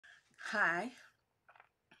Hi,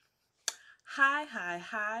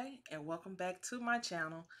 hi, and welcome back to my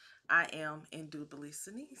channel. I am Indubitably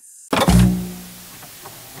Senise.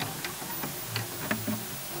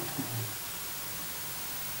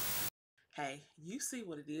 Hey, you see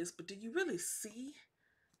what it is, but do you really see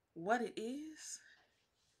what it is?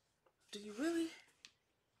 Do you really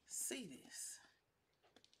see this?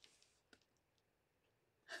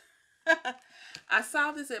 I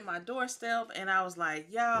saw this at my doorstep and I was like,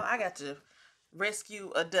 y'all, I got to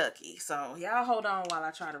rescue a ducky. So y'all hold on while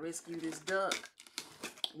I try to rescue this duck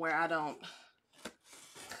where I don't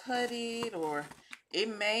cut it, or it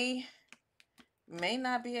may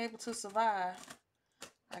not be able to survive.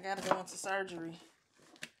 I gotta go into surgery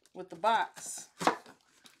with the box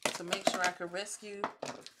to make sure I can rescue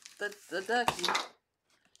the ducky.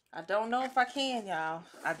 I don't know if I can, y'all.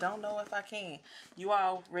 I don't know if I can. You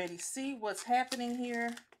already see what's happening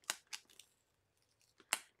here.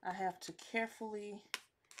 I have to carefully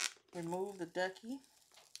remove the ducky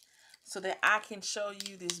so that I can show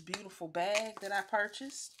you this beautiful bag that I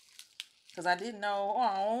purchased. Because I didn't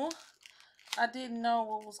know, I didn't know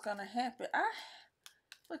what was going to happen.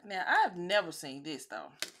 Look now, I've never seen this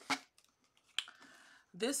though.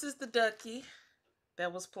 This is the ducky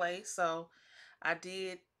that was placed, so I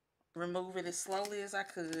did remove it as slowly as I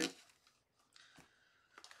could.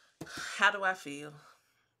 How do I feel?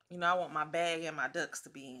 You know, I want my bag and my ducks to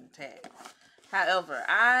be intact. However,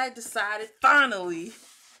 I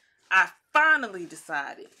finally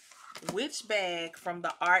decided which bag from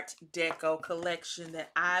the Art Deco collection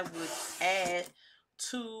that I would add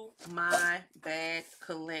to my bag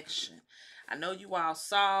collection. I know you all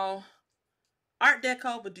saw Art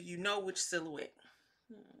Deco, but do you know which silhouette?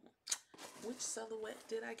 Which silhouette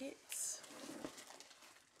did I get?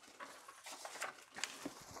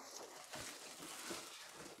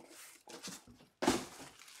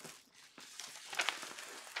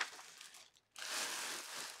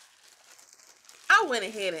 I went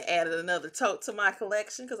ahead and added another tote to my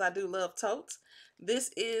collection because I do love totes. This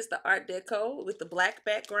is the Art Deco with the black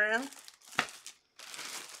background.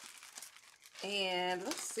 And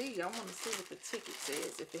let's see, I want to see what the ticket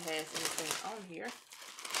says, if it has anything on here.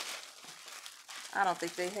 I don't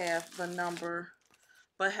think they have the number.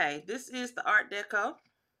 But hey, this is the Art Deco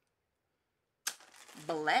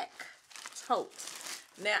black tote.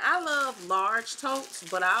 Now, I love large totes,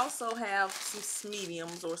 but I also have some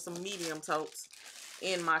mediums or some medium totes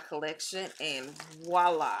in my collection. And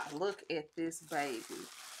voila, look at this baby.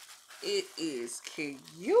 It is cute.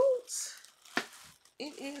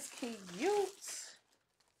 It is cute.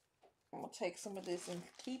 I'm going to take some of this and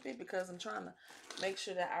keep it because I'm trying to make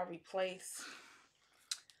sure that I replace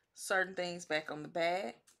certain things back on the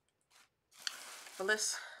bag. But let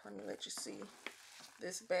me let you see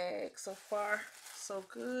this bag. So far, so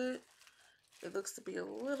good. It looks to be a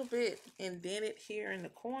little bit indented here in the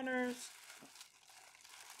corners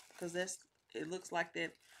because it looks like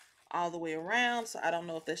that all the way around. So I don't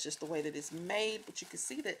know if that's just the way that it's made, but you can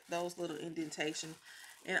see that those little indentation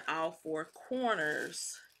in all four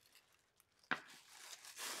corners.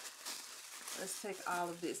 Let's take all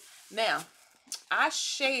of this. Now, I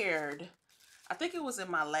shared, I think it was in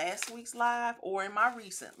my last week's live or in my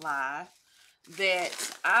recent live,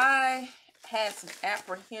 that I had some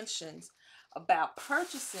apprehensions about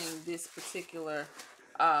purchasing this particular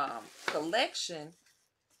collection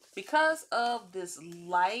because of this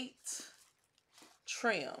light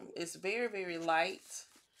trim. It's very, very light.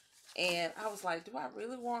 And I was like, do I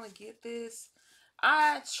really want to get this?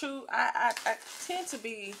 I tend to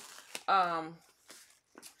be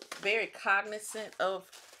very cognizant of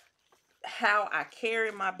how I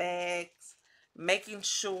carry my bags, making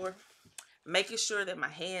sure that my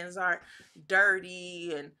hands aren't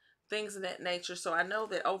dirty and things of that nature. So I know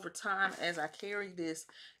that over time, as I carry this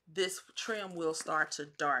trim will start to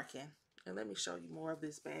darken. And let me show you more of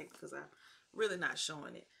this bag because I'm really not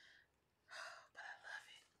showing it.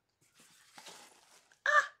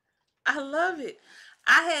 But I love it.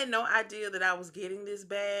 I had no idea that I was getting this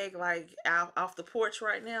bag like out off the porch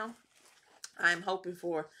right now. I'm hoping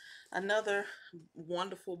for another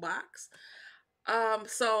wonderful box.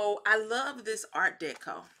 So I love this Art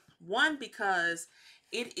Deco. One, because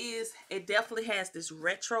it definitely has this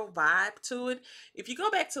retro vibe to it. If you go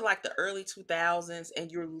back to like the early 2000s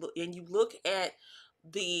and you look at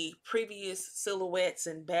the previous silhouettes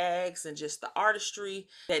and bags and just the artistry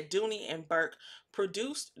that Dooney and Bourke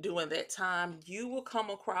produced during that time, you will come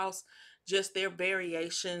across just their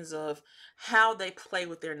variations of how they play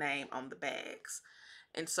with their name on the bags.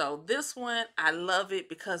 And so this one, I love it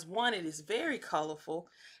because one, it is very colorful,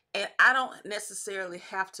 and I don't necessarily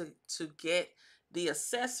have to get the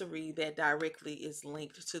accessory that directly is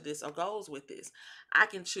linked to this or goes with this. I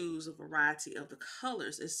can choose a variety of the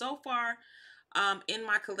colors. And so far, in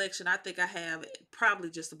my collection, I think I have probably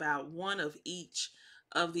just about one of each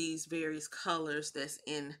of these various colors that's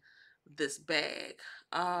in this bag.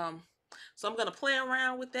 So I'm going to play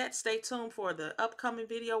around with that. Stay tuned for the upcoming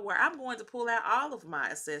video where I'm going to pull out all of my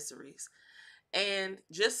accessories and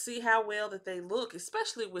just see how well that they look,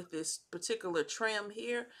 especially with this particular trim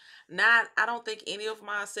here. Not, I don't think any of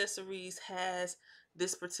my accessories has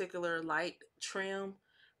this particular light trim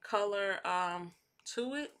color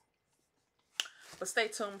to it, but stay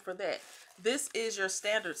tuned for that. This is your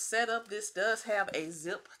standard setup. This does have a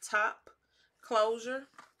zip top closure.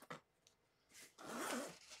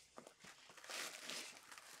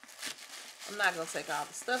 I'm not going to take all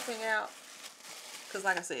the stuffing out because,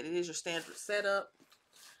 like I said, it is your standard setup.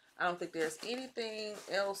 I don't think there's anything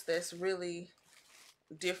else that's really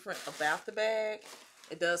different about the bag.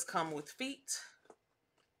 It does come with feet.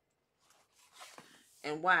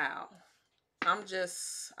 And wow, I'm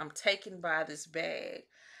taken by this bag.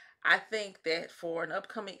 I think that for an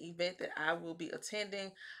upcoming event that I will be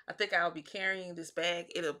attending, I think I'll be carrying this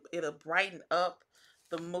bag. It'll brighten up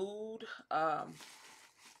the mood.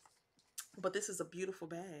 But this is a beautiful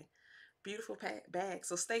bag. Beautiful bag.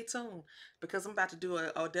 So stay tuned because I'm about to do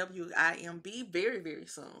a WIMB very, very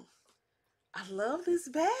soon. I love this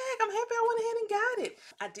bag. I'm happy I went ahead and got it.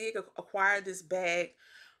 I did acquire this bag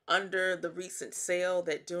under the recent sale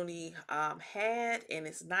that Dooney had, and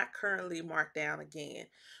it's not currently marked down again.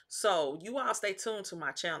 So you all stay tuned to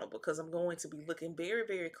my channel because I'm going to be looking very,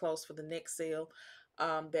 very close for the next sale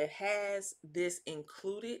that has this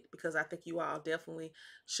included, because I think you all definitely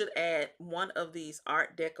should add one of these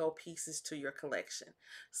Art Deco pieces to your collection.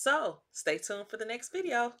 So stay tuned for the next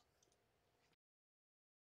video.